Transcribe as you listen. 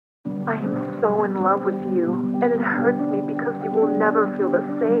I am so in love with you, and it hurts me because you will never feel the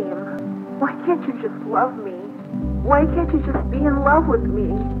same. Why can't you just love me? Why can't you just be in love with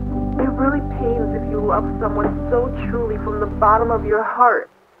me? It really pains if you love someone so truly from the bottom of your heart.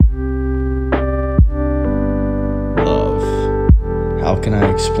 Love. How can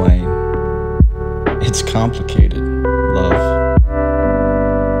I explain? It's complicated. Love.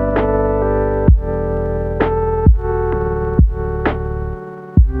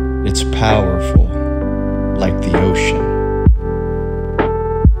 It's powerful, like the ocean,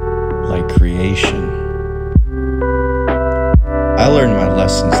 like creation. I learned my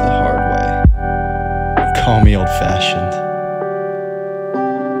lessons the hard way. Call me old-fashioned.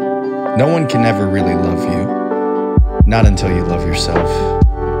 No one can ever really love you, not until you love yourself.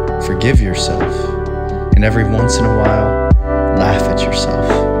 Forgive yourself, and every once in a while, laugh at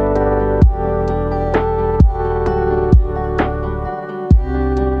yourself.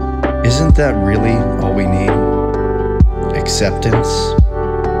 Isn't that really all we need? Acceptance?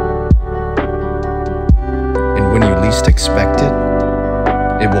 And when you least expect it,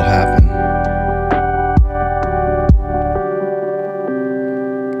 it will happen.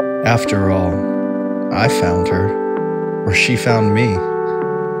 After all, I found her, or she found me.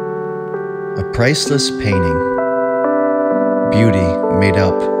 A priceless painting. Beauty made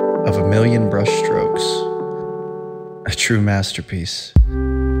up of a million brushstrokes. A true masterpiece.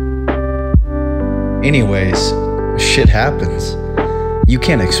 Anyways, shit happens. You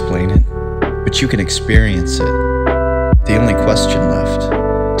can't explain it, but you can experience it. The only question left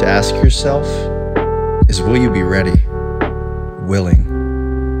to ask yourself is, will you be ready, willing,